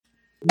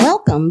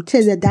Welcome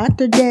to the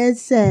Dr. Des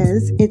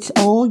Says It's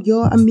All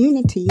Your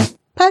Immunity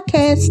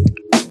podcast.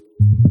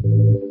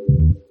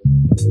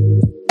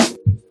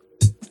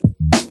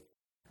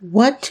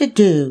 What to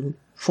do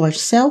for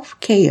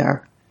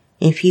self-care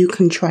if you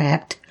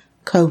contract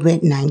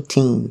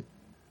COVID-19.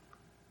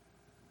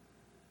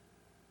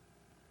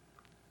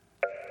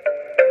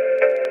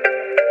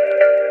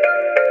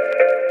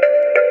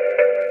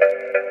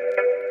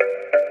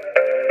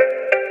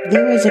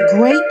 There is a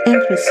great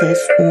emphasis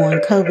on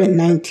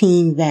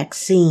COVID-19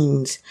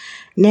 vaccines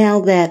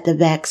now that the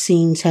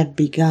vaccines have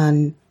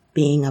begun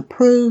being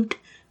approved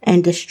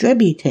and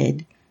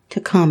distributed to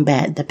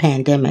combat the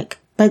pandemic.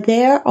 But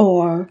there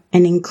are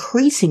an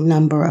increasing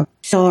number of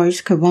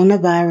SARS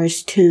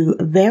coronavirus 2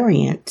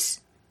 variants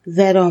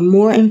that are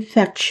more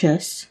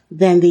infectious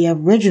than the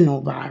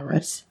original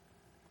virus.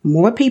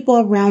 More people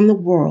around the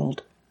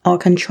world are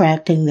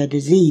contracting the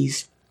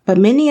disease. But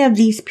many of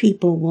these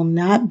people will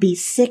not be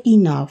sick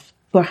enough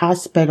for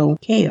hospital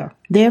care.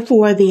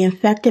 Therefore, the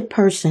infected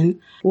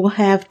person will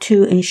have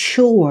to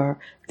ensure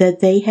that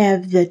they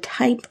have the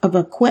type of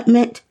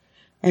equipment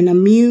and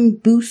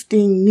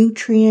immune-boosting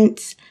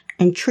nutrients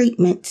and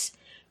treatments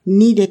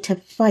needed to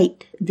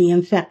fight the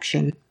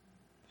infection.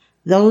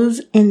 Those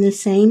in the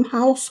same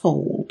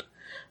household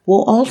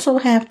will also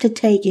have to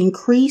take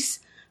increased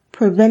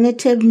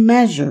preventative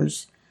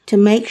measures to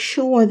make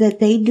sure that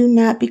they do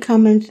not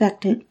become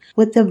infected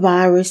with the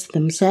virus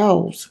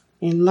themselves.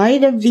 In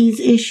light of these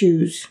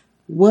issues,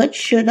 what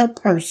should a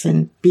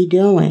person be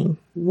doing?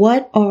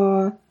 What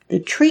are the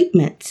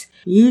treatments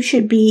you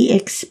should be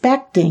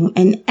expecting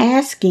and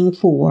asking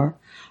for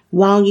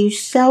while you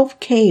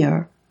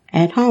self-care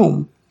at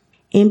home?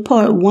 In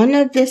part 1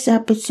 of this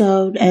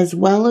episode, as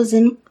well as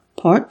in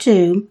part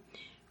 2,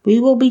 we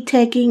will be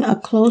taking a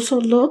closer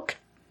look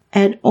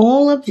at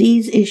all of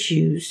these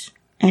issues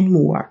and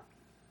more.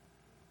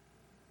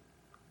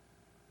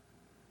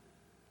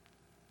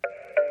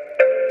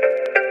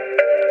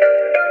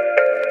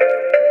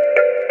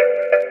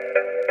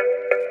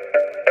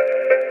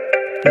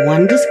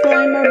 One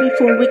disclaimer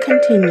before we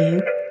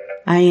continue.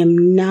 I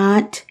am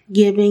not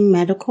giving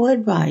medical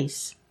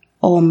advice.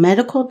 All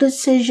medical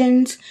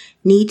decisions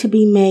need to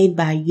be made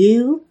by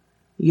you,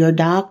 your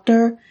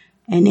doctor,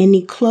 and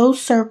any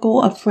close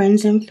circle of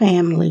friends and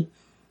family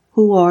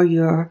who are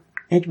your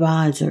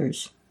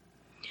advisors.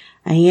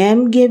 I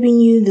am giving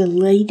you the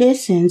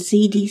latest in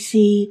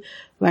CDC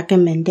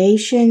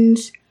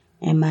recommendations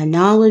and my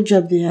knowledge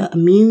of the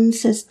immune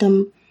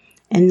system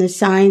and the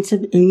science of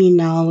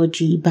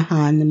immunology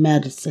behind the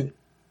medicine.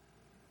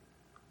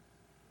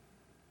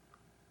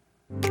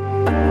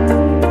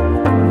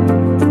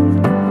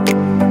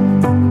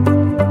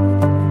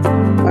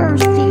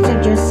 First, these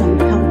are just some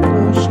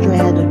helpful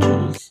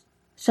strategies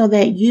so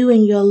that you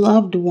and your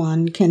loved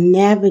one can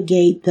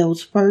navigate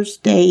those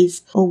first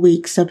days or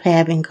weeks of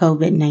having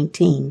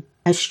COVID-19.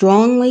 I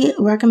strongly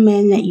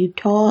recommend that you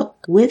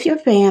talk with your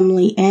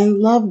family and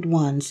loved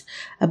ones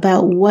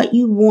about what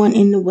you want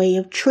in the way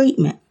of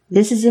treatment.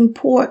 This is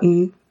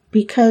important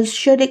because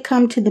should it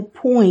come to the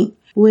point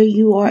where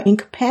you are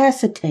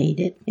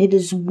incapacitated, it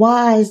is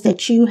wise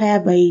that you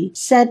have a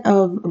set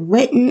of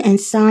written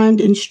and signed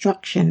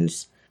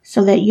instructions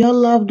so that your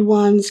loved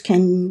ones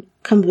can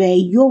convey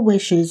your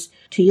wishes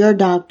to your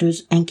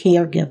doctors and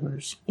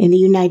caregivers. In the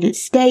United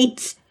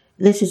States,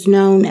 this is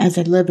known as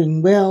a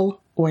living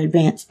will or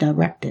advance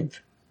directive.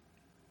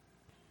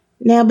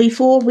 Now,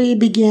 before we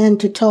begin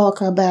to talk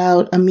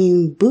about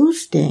immune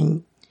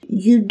boosting,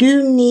 you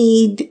do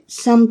need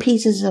some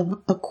pieces of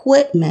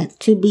equipment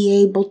to be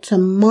able to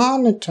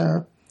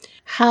monitor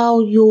how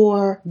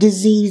your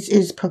disease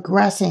is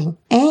progressing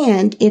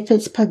and if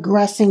it's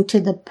progressing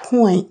to the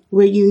point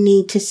where you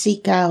need to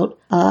seek out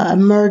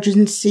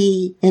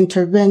emergency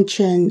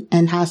intervention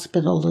and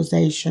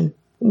hospitalization.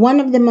 One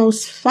of the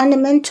most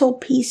fundamental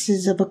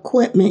pieces of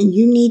equipment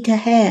you need to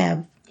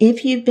have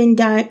if you've been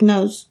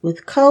diagnosed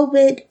with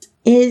COVID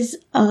is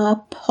a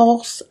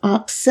pulse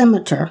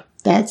oximeter.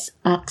 That's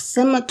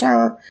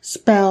oximeter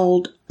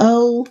spelled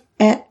O-X-I-M-E-T-E-R.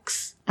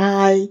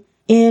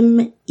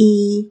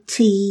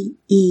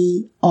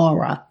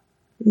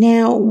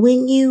 Now,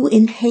 when you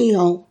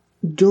inhale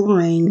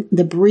during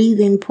the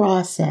breathing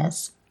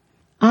process,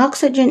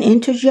 oxygen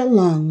enters your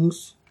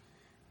lungs,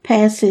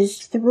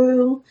 passes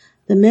through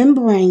the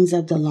membranes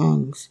of the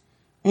lungs,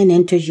 and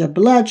enters your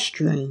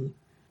bloodstream,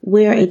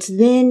 where it's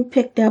then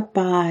picked up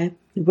by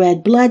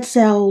red blood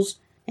cells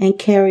and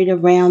carried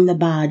around the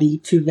body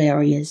to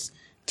various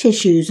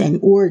tissues and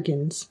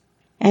organs.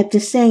 At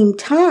the same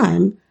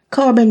time,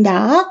 carbon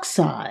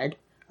dioxide,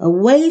 a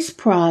waste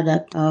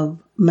product of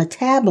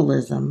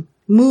metabolism,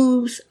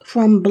 moves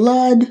from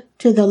blood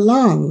to the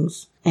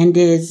lungs and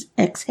is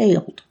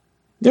exhaled.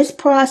 This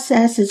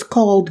process is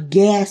called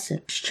gas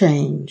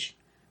exchange,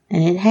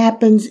 and it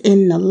happens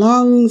in the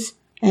lungs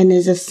and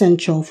is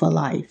essential for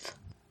life.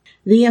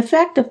 The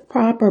effect of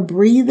proper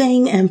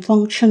breathing and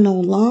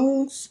functional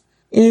lungs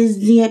is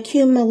the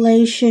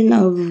accumulation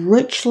of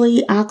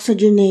richly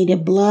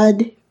oxygenated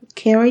blood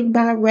carried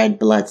by red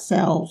blood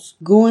cells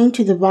going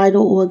to the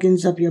vital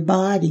organs of your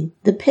body.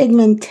 The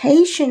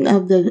pigmentation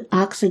of the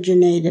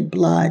oxygenated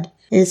blood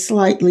is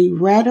slightly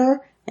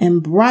redder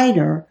and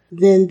brighter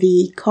than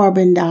the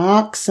carbon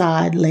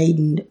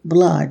dioxide-laden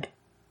blood.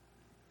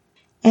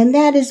 And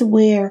that is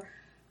where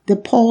the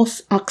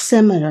pulse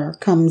oximeter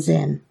comes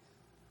in.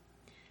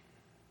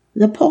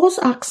 The pulse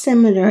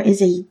oximeter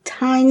is a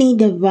tiny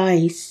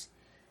device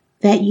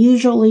that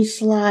usually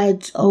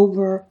slides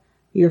over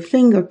your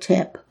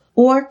fingertip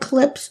or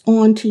clips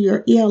onto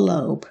your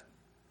earlobe.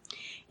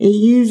 It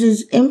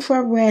uses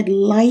infrared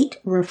light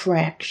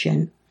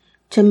refraction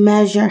to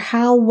measure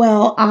how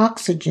well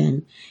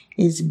oxygen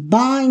is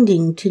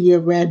binding to your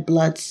red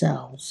blood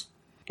cells.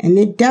 And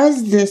it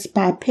does this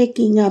by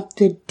picking up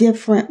the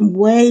different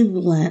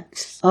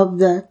wavelengths of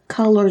the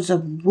colors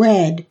of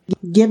red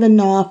given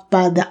off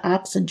by the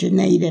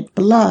oxygenated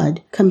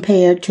blood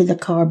compared to the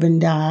carbon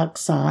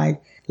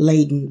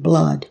dioxide-laden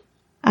blood.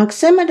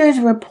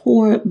 Oximeters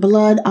report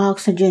blood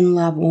oxygen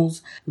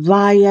levels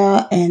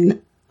via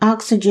an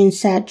oxygen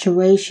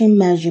saturation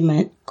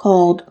measurement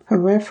called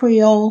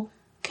peripheral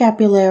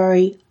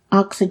capillary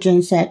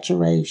oxygen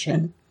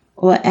saturation,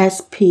 or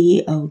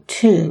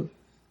SpO2.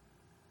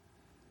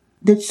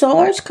 The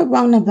SARS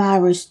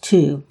coronavirus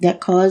 2 that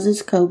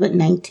causes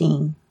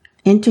COVID-19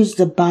 enters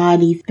the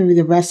body through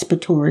the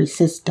respiratory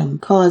system,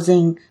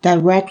 causing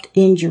direct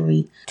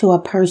injury to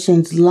a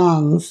person's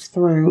lungs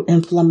through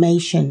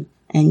inflammation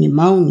and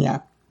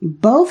pneumonia.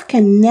 Both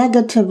can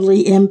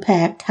negatively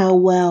impact how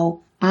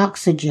well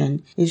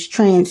oxygen is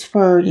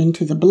transferred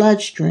into the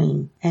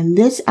bloodstream, and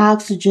this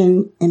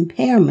oxygen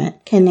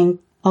impairment can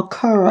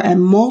occur at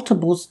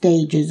multiple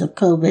stages of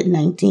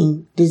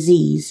COVID-19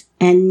 disease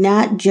and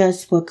not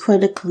just for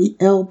critically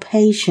ill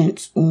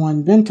patients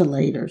on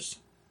ventilators.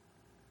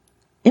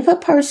 If a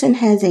person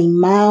has a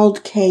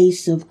mild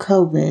case of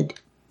COVID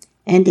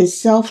and is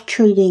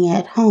self-treating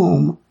at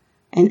home,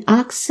 an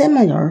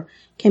oximeter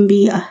can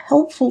be a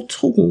helpful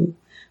tool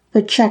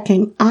for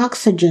checking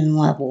oxygen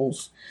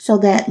levels so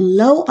that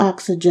low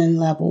oxygen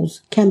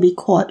levels can be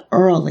caught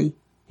early.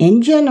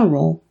 In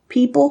general,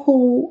 people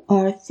who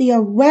are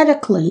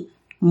theoretically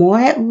more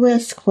at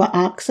risk for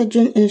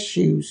oxygen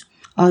issues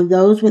are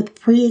those with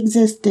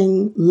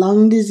pre-existing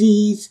lung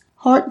disease,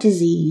 heart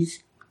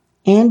disease,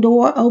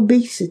 and/or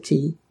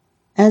obesity,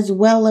 as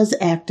well as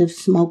active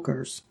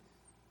smokers.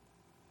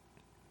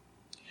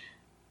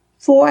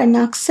 For an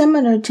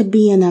oximeter to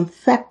be an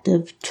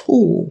effective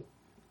tool,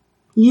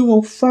 you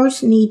will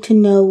first need to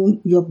know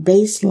your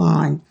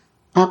baseline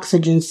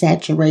oxygen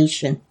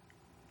saturation.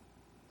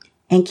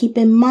 And keep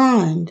in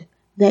mind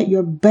that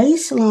your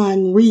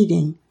baseline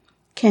reading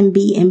can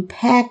be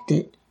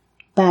impacted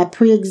by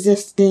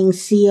pre-existing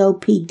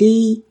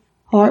COPD,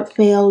 heart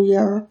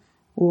failure,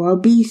 or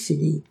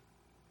obesity.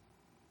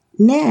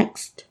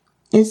 Next,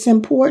 it's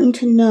important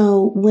to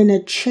know when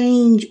a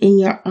change in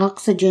your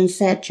oxygen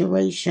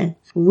saturation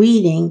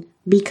reading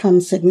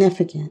becomes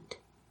significant.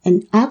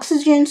 An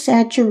oxygen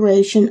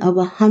saturation of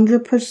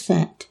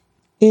 100%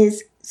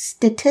 is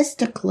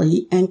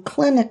statistically and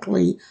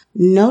clinically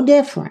no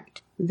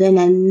different than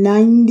a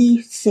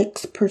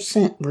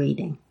 96%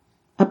 reading.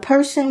 A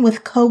person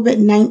with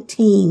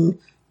COVID-19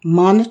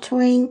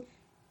 monitoring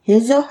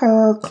his or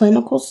her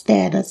clinical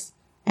status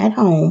at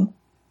home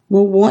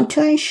will want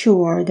to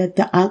ensure that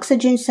the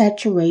oxygen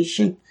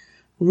saturation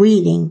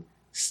reading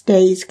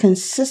stays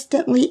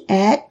consistently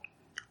at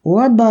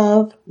or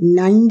above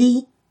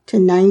 90 to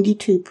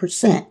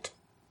 92%.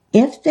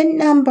 If the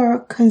number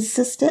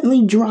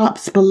consistently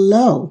drops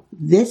below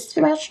this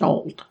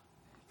threshold,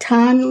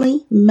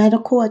 timely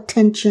medical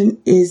attention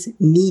is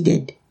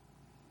needed.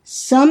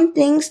 Some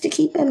things to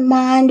keep in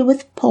mind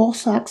with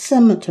pulse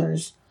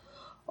oximeters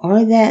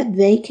are that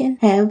they can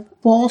have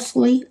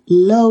falsely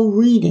low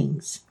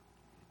readings.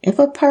 If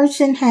a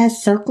person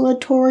has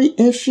circulatory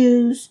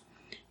issues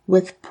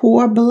with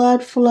poor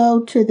blood flow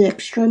to the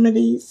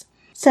extremities,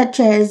 such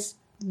as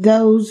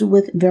those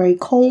with very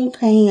cold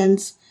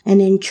hands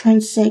and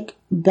intrinsic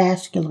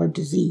vascular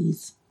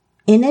disease.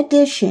 In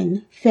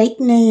addition, fake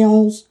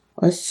nails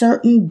or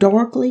certain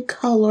darkly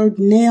colored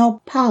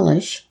nail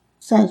polish,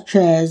 such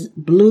as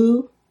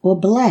blue or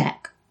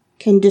black,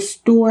 can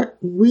distort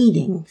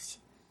readings.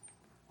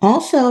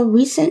 Also,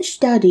 recent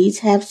studies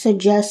have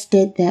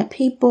suggested that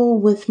people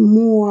with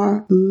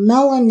more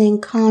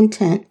melanin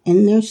content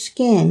in their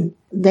skin,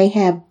 they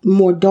have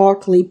more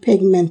darkly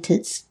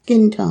pigmented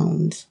skin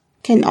tones,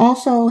 can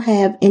also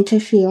have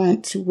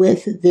interference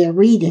with their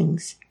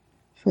readings.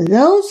 For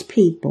those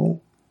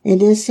people,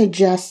 it is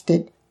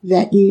suggested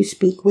that you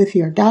speak with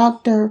your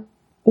doctor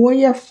or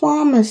your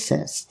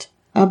pharmacist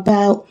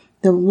about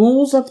the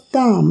rules of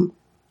thumb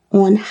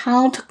on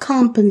how to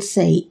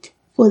compensate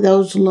for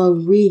those low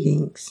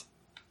readings.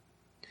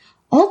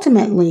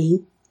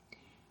 Ultimately,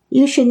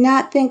 you should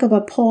not think of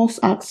a pulse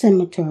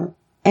oximeter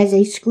as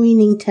a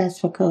screening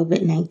test for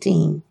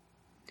COVID-19.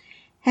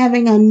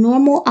 Having a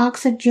normal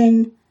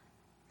oxygen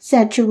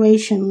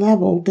saturation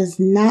level does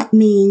not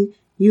mean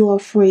you are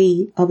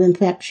free of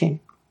infection.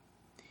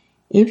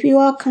 If you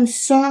are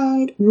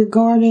concerned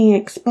regarding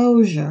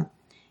exposure,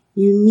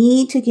 you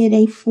need to get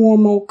a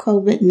formal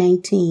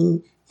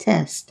COVID-19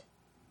 test.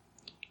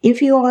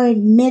 If you are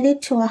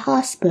admitted to a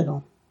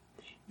hospital,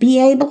 be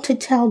able to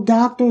tell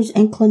doctors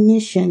and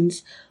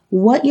clinicians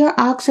what your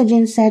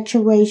oxygen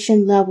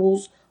saturation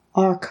levels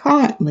are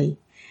currently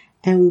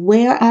and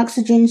where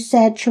oxygen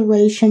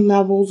saturation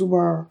levels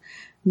were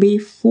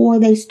before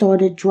they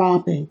started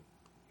dropping.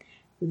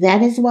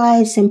 That is why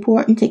it's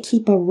important to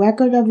keep a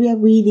record of your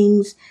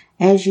readings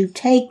as you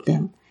take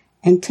them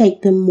and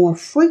take them more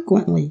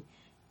frequently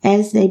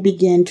as they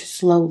begin to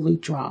slowly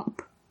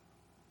drop.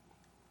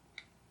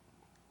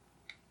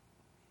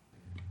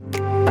 Now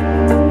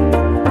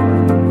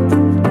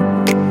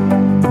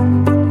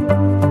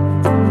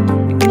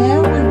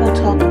we will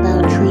talk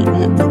about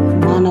treatment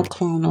with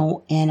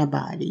monoclonal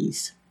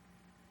antibodies.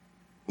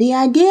 The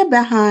idea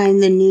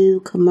behind the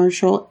new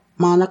commercial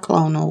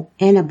monoclonal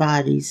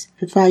antibodies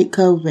to fight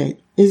COVID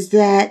is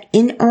that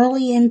in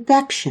early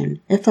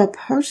infection, if a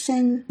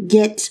person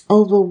gets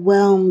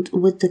overwhelmed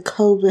with the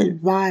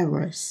COVID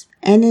virus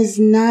and is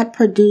not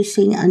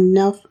producing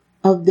enough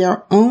of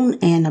their own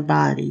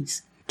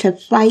antibodies to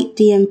fight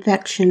the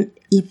infection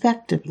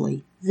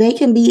effectively, they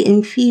can be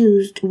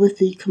infused with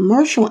the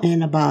commercial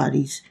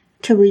antibodies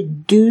to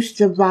reduce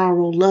the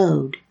viral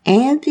load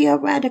and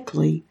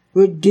theoretically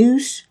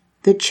reduce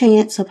the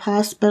chance of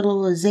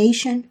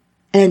hospitalization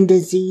and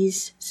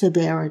disease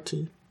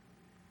severity.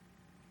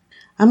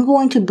 I'm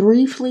going to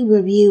briefly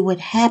review what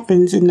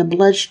happens in the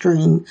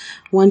bloodstream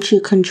once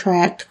you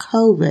contract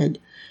COVID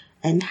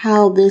and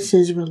how this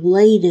is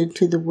related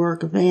to the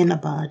work of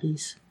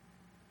antibodies.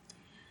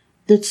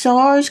 The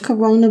SARS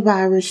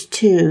coronavirus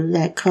 2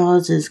 that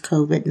causes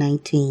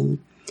COVID-19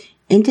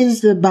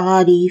 enters the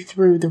body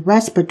through the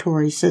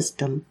respiratory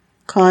system,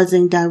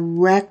 causing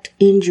direct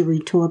injury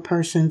to a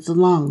person's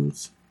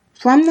lungs.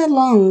 From the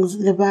lungs,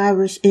 the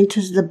virus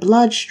enters the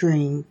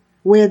bloodstream,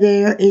 where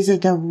there is a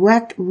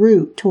direct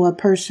route to a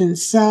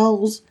person's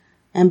cells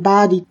and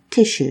body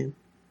tissue.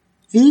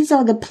 These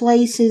are the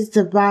places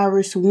the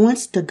virus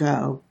wants to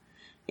go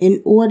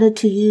in order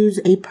to use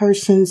a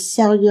person's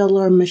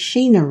cellular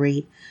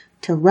machinery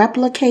to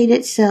replicate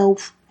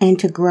itself and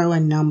to grow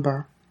in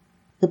number.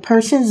 The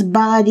person's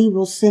body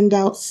will send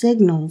out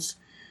signals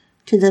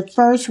to the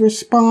first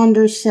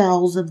responder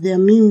cells of the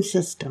immune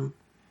system.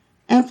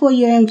 And for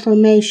your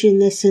information,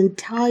 this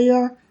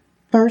entire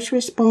first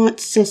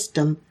response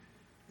system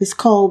is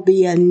called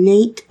the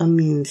innate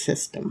immune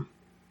system.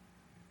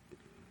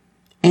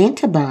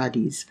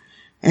 Antibodies,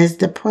 as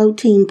the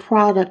protein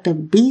product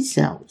of B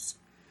cells,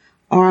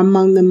 are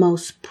among the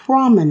most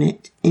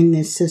prominent in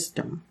this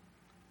system.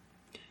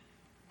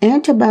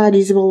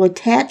 Antibodies will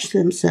attach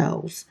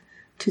themselves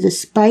to the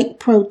spike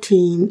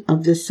protein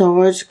of the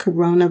SARS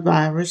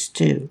coronavirus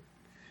 2.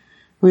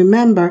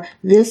 Remember,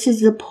 this is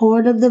the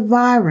part of the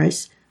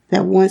virus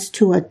that wants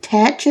to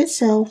attach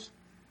itself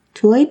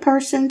to a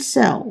person's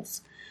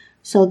cells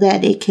so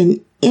that it can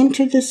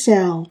enter the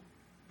cell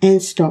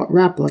and start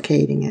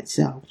replicating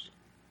itself.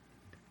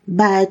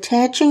 By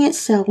attaching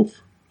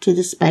itself to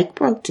the spike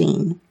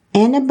protein,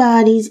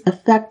 antibodies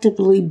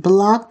effectively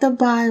block the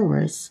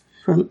virus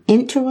from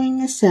entering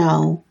the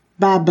cell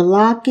by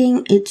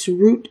blocking its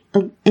route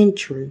of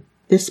entry,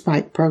 the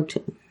spike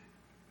protein.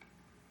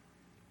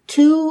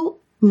 2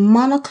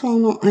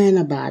 monoclonal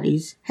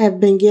antibodies have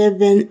been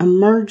given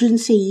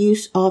emergency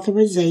use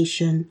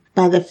authorization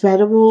by the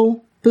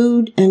Federal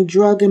Food and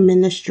Drug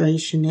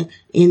Administration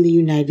in the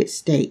United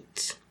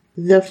States.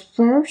 The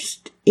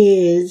first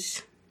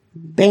is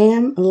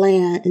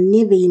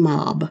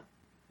bamlanivimab,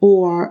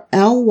 or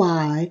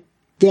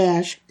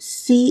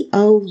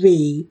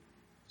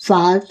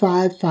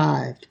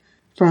LY-CoV555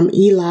 from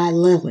Eli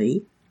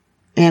Lilly.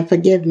 And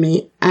forgive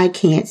me, I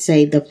can't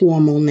say the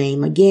formal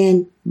name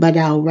again, but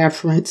I'll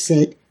reference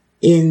it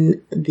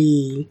in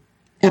the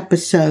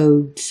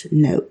episode's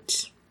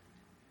notes.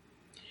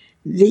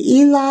 The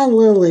Eli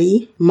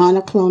Lilly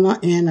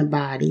monoclonal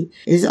antibody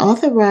is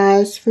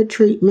authorized for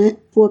treatment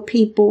for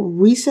people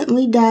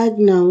recently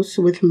diagnosed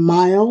with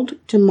mild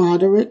to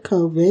moderate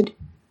COVID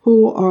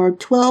who are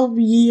 12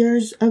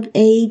 years of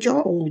age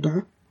or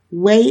older,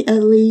 weigh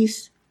at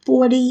least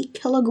 40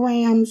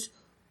 kilograms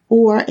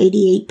or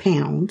 88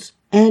 pounds,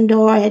 and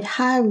are at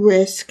high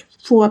risk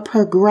for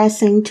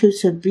progressing to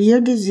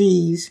severe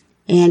disease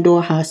and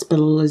or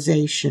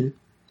hospitalization.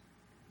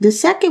 The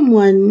second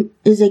one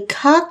is a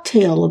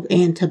cocktail of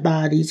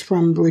antibodies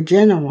from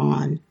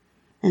Regeneron,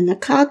 and the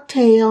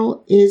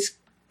cocktail is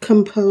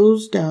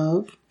composed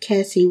of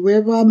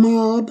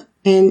casirivimab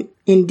and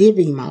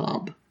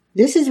endivimab.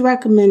 This is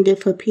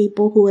recommended for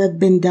people who have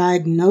been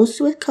diagnosed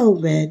with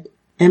COVID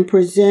and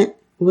present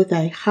with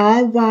a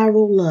high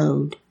viral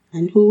load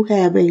and who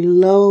have a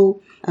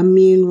low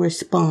immune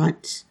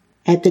response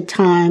at the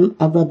time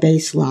of a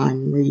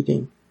baseline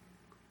reading.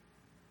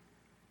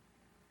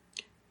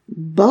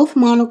 Both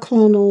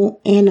monoclonal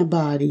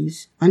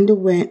antibodies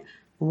underwent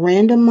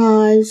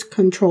randomized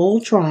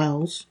controlled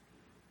trials,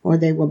 or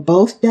they were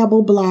both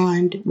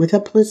double-blind with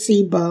a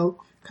placebo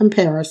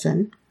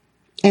comparison,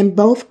 and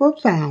both were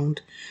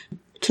found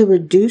to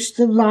reduce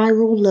the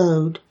viral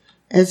load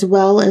as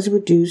well as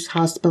reduce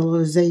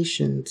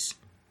hospitalizations.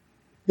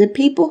 The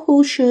people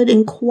who should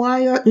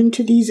inquire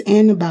into these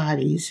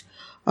antibodies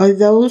are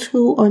those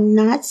who are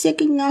not sick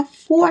enough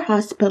for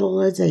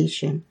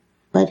hospitalization,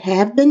 but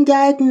have been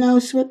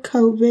diagnosed with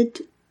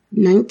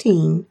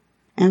COVID-19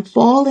 and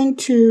fall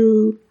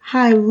into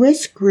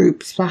high-risk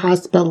groups for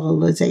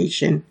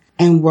hospitalization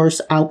and worse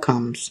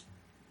outcomes.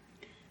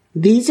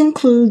 These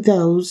include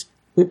those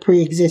with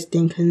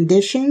pre-existing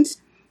conditions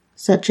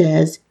such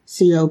as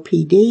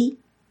COPD,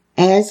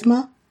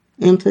 asthma,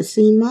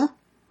 emphysema,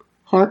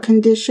 heart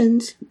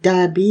conditions,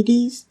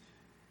 diabetes,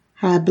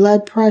 high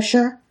blood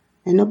pressure,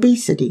 and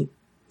obesity.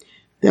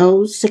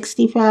 Those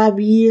 65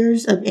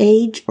 years of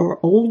age or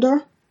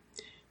older,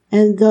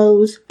 and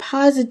those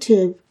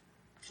positive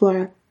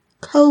for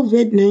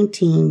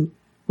COVID-19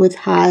 with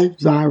high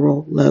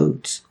viral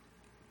loads.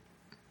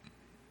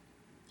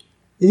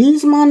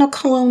 These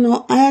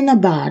monoclonal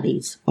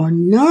antibodies are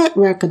not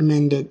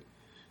recommended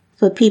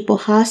for people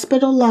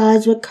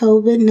hospitalized with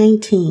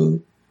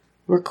COVID-19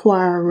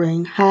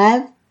 requiring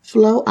high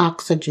flow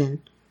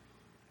oxygen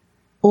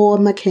or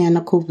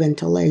mechanical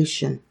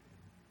ventilation.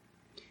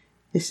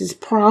 This is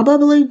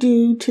probably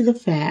due to the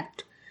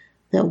fact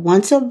that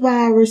once a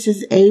virus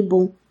is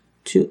able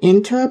to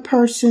enter a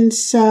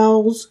person's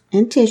cells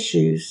and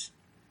tissues,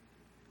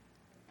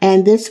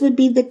 and this would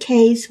be the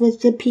case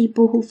with the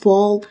people who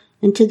fall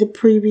into the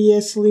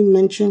previously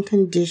mentioned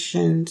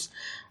conditions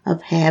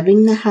of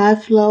having the high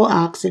flow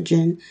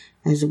oxygen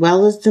as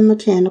well as the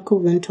mechanical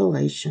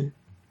ventilation.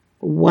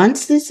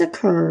 Once this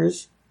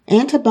occurs,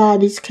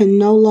 antibodies can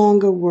no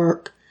longer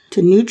work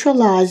to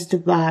neutralize the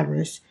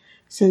virus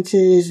since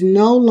it is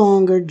no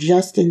longer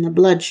just in the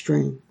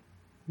bloodstream.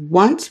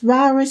 Once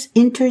virus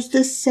enters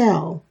the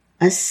cell,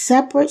 a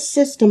separate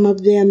system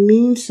of the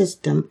immune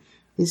system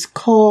is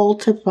called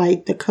to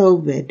fight the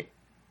COVID.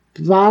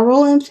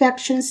 Viral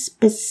infections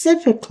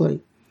specifically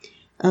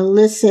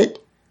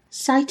elicit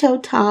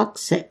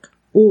cytotoxic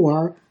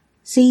or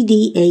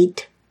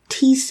CD8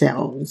 T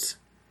cells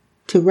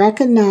to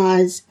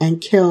recognize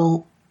and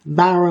kill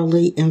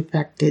virally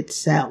infected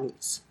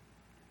cells.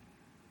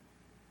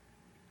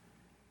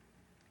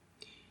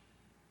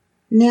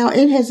 Now,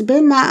 it has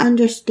been my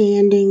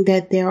understanding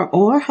that there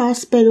are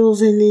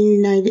hospitals in the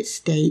United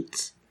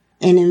States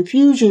and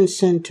infusion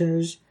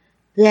centers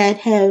that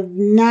have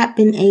not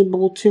been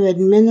able to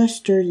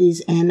administer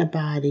these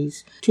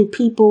antibodies to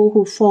people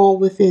who fall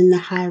within the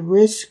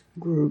high-risk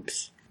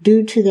groups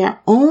due to their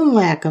own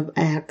lack of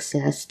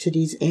access to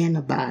these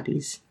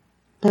antibodies.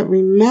 But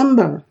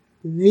remember,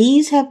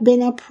 these have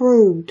been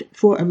approved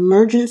for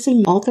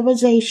emergency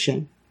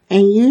authorization,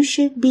 and you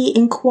should be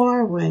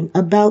inquiring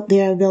about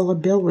their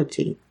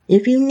availability.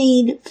 If you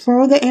need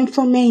further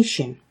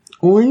information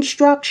or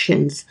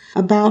instructions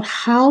about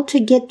how to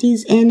get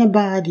these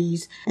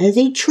antibodies as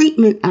a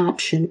treatment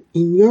option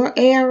in your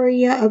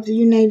area of the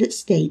United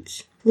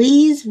States,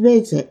 please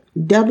visit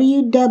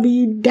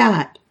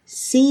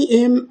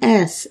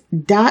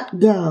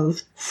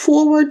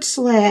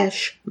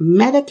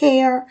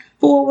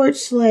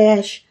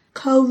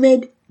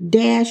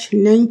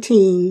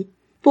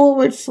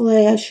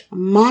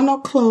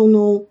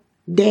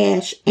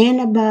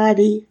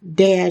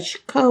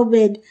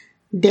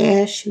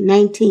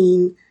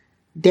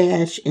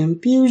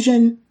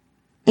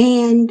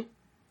and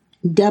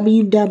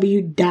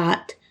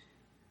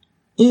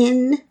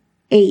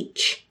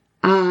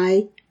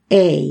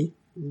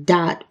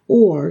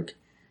www.nhia.org,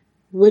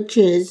 which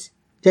is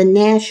the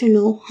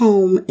National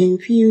Home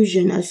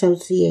Infusion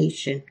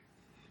Association.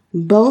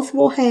 Both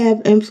will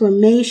have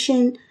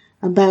information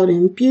about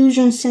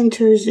infusion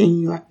centers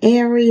in your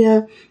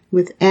area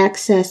with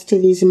access to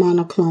these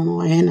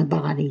monoclonal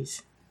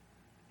antibodies.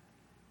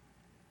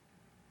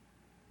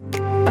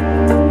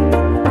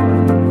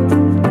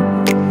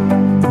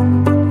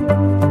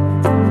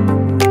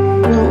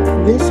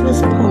 Well, this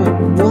was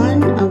part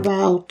 1 of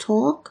our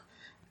talk,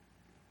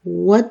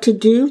 what to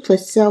do for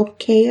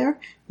self-care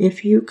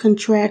if you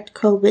contract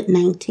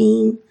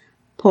COVID-19.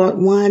 Part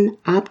 1,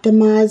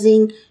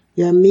 optimizing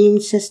your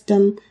immune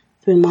system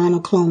through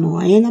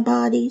monoclonal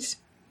antibodies.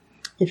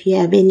 If you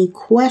have any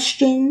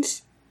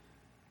questions,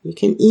 you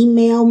can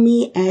email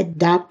me at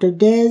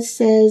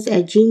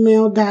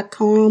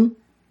drdezsays@gmail.com,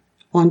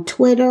 on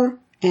Twitter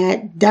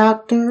at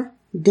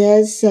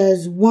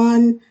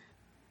drdezsays1,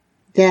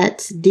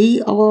 that's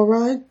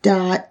dr.DESSAYS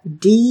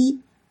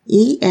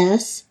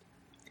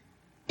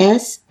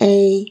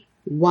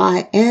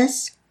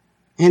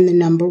and the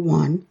number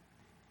 1,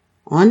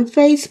 on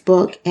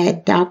Facebook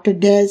at Dr.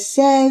 Des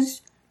Says,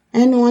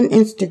 and on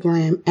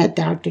Instagram at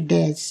Dr.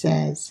 Des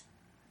Says.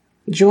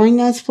 Join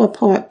us for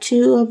part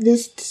 2 of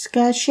this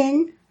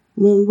discussion,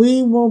 when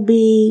we will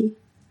be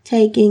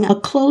taking a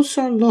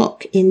closer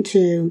look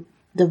into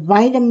the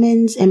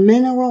vitamins and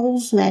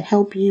minerals that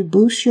help you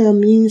boost your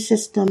immune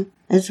system,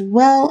 as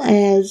well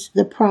as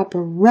the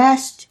proper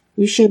rest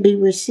you should be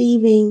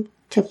receiving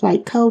to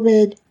fight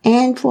COVID.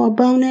 And for a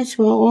bonus,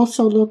 we'll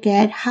also look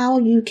at how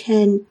you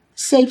can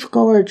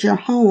safeguard your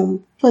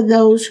home for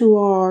those who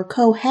are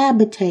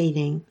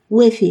cohabitating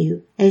with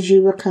you as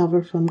you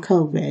recover from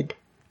COVID.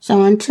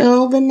 So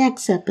until the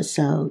next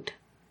episode.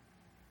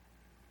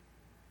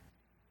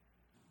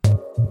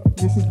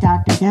 This is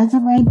Dr.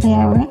 Desiree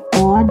Barrett,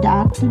 or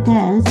Dr.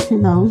 Des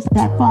to those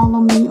that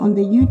follow me on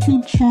the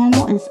YouTube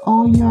channel. It's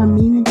All Your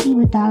Immunity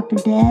with Dr.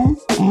 Des,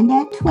 and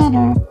at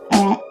Twitter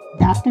at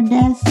Dr.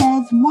 Des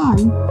Says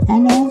 1.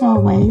 And as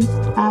always,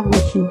 I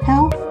wish you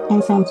health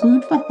and some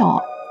food for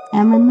thought.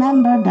 And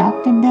remember,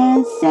 Dr.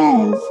 Des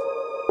says,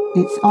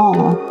 it's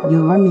all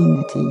your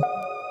immunity.